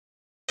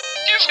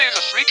Give me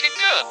the freaking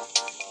gun!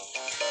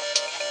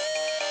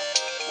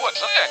 What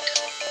the heck?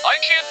 I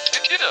can't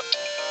pick it up.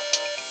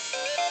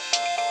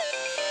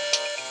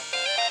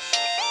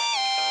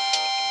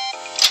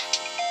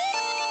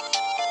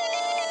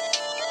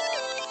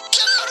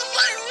 Get out of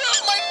my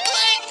room! I'm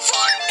playing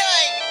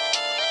Fortnite!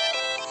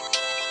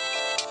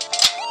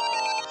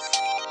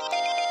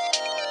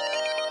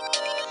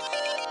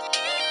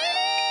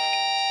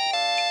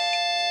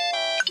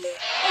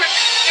 Quick,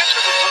 get to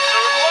the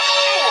bunker and lock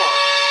the door!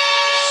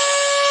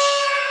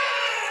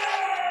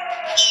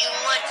 You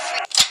want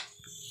free...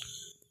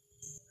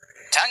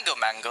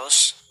 TangleMangles?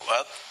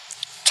 Well,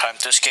 time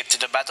to escape to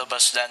the battle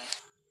bus then.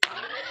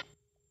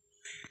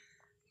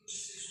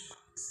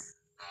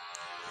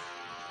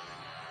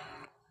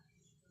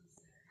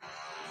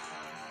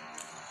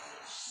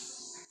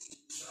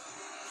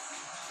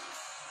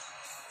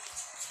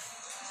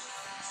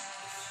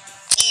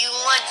 You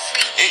want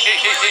free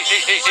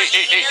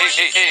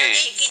chicken?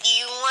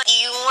 Do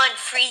you want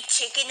free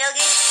chicken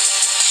nuggets?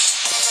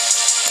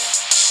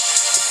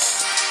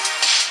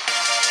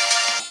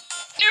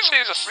 Give me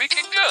the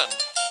freaking gun!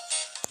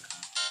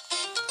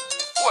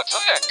 What the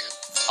heck?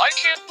 I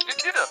can't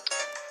pick it up.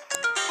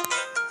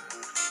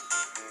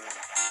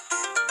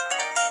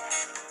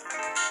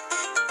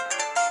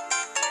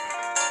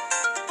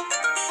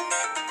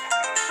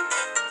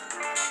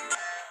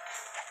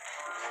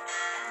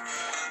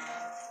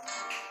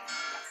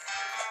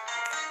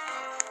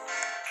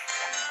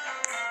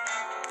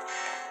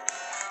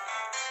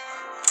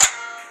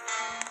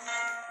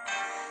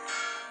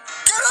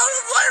 Get out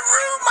of my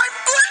room! I'm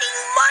playing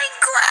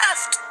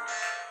Minecraft!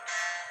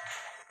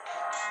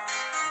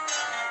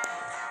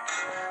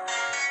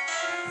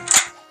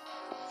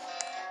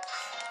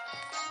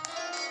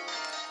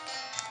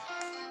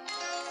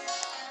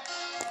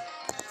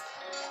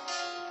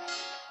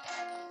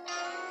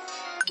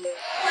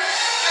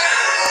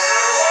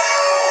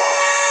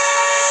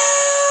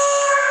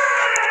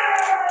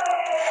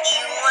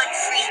 You want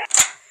free...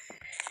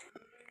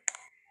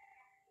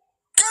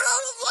 Get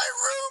out of my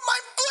room!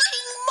 I'm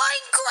playing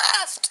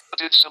Minecraft!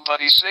 Did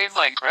somebody say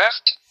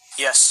Minecraft?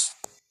 Yes.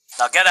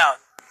 Now get out.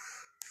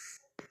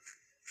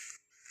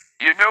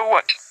 You know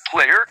what,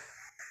 player?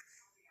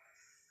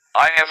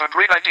 I have a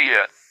great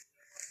idea.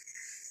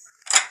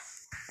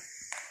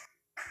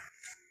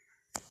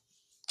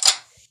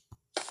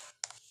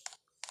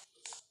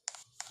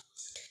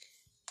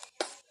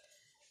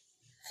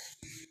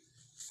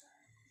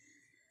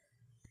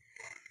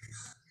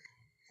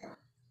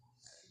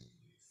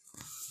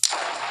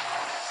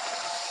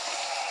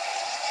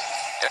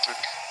 Epic.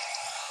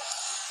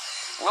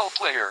 Well,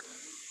 player.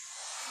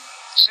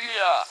 See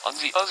ya on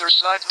the other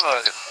side,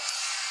 bud.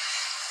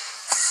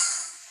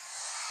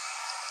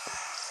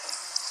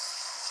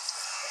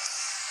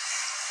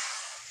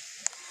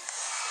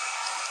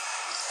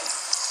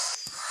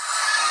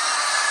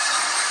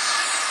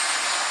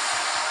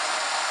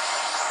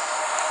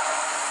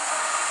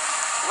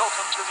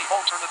 Welcome to the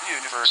alternate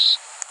universe.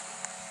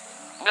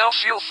 Now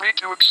feel free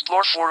to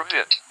explore for a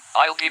bit.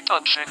 I'll be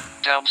punching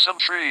down some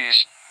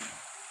trees.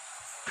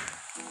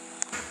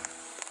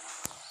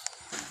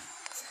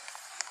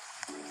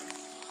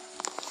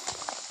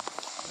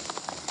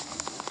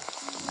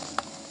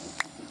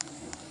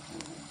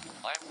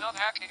 I'm not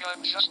hacking,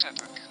 I'm just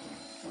epic.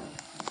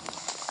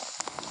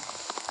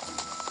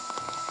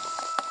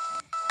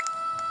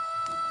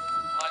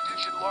 My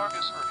digital arm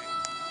is hurting.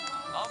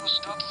 I'm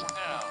stuck for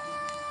now.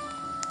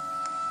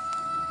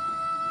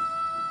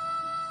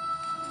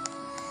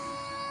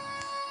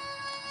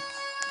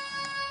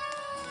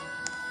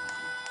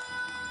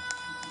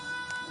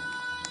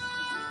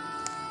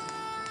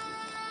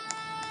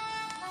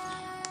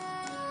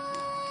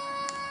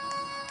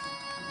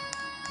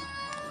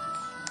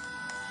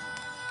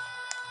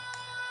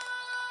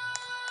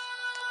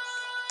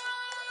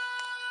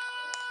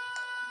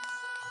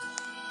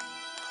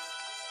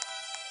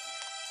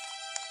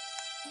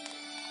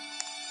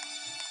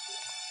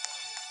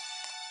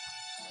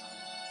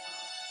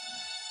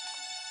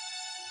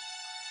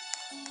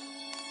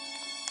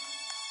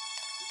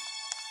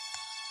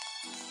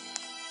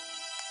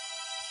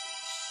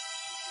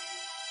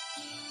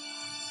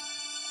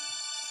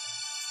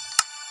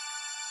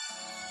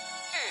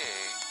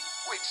 Hey,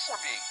 wait for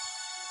me.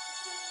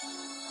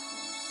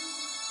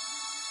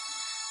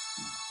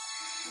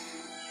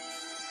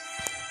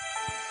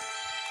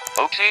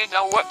 Okay,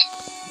 now what?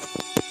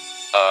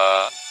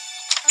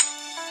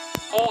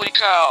 Holy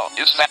cow,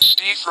 is that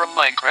Steve from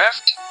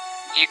Minecraft?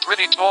 He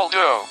pretty tall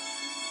though.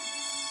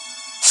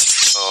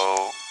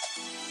 Oh.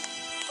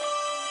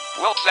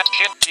 Well, that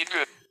can't be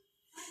good.